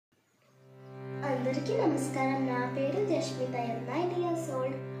అందరికీ నమస్కారం. నా పేరు Jasmitha, 9 years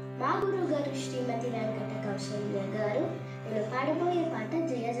old. మా గురువు గారు శ్రీమతి వెంకట కౌశల్య గారు. నేను పాడబోయే పాట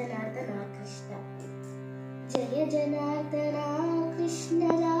జయ జనార్దన కృష్ణ. జయ జనార్దన కృష్ణ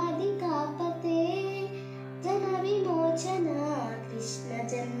రాధికాపతే, జన విమోచన కృష్ణ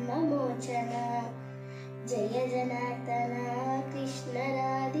జన్మ మోచన. జయ జనార్దన కృష్ణ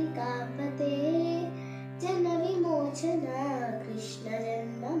రాధికాపతే, జన విమోచన కృష్ణ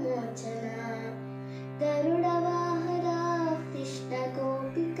జన్మ మోచన. గరుడ వాహన కృష్ణ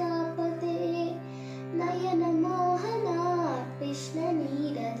గోపికాపతే, నయన మోహన కృష్ణ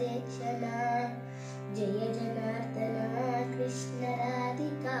నీరజేక్షణ. జయ జనార్దన కృష్ణ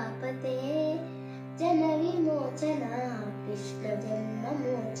రాధికాపతే, జన విమోచన కృష్ణ జన్మ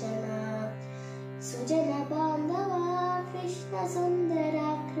మోచన. సుజన బాంధవ కృష్ణ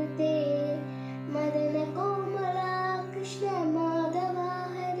సుందరాకృతే, మదన కోమల కృష్ణ మాధవ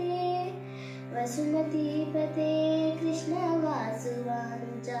హరే. వసుమతీపతే కృష్ణ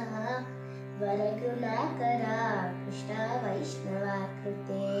వాసువానుజ, వరగుణాకర కృష్ణ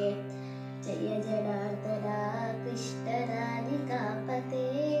వైష్ణవాకృతే. జయ జనార్దన కృష్ణ రాధికాపతే,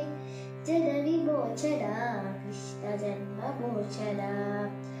 జన విమోచన కృష్ణ జన్మ మోచన.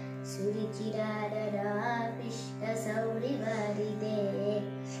 సురుచిరానన కృష్ణ సౌరివారిదే,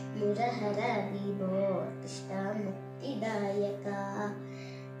 మురహర విభో కృష్ణ ముక్తిదాయక.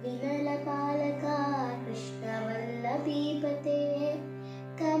 విమల పాలక కృష్ణ వల్లభీపతే,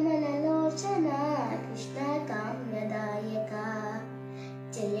 కమలలోచన కృష్ణ కామ్యదాయక.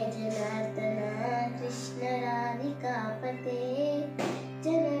 జయ జనార్దన కృష్ణ రాధికాపతే,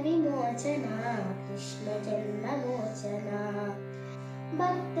 జన విమోచన కృష్ణ జన్మ మోచన.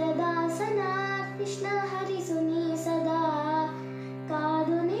 భక్తదాసన కృష్ణ హరిసుని సదా,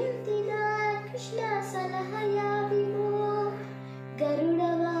 కాదు నింతిన కృష్ణ సలహయా విభో. గరుడ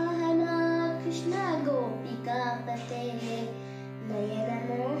వాహన కృష్ణ గోపికాపతే, నయన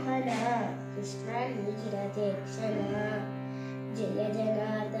మోహన కృష్ణ నీరజేక్షణ. జయ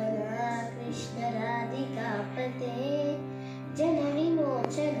జనార్దన కృష్ణ రాధికాపతే, జన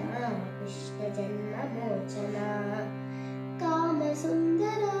విమోచన కృష్ణ జన్మ మోచన. కామ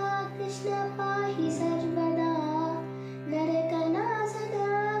సుందర కృష్ణ పాహి సర్వదా, నరకనాశన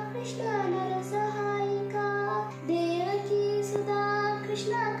కృష్ణ నర సహాయిక. దేవకీ సుధా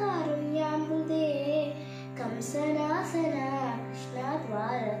కృష్ణ కారుణ్యామృతే, కంసనాసన కృష్ణ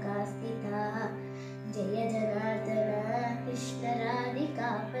ద్వారకా స్థిత. జయ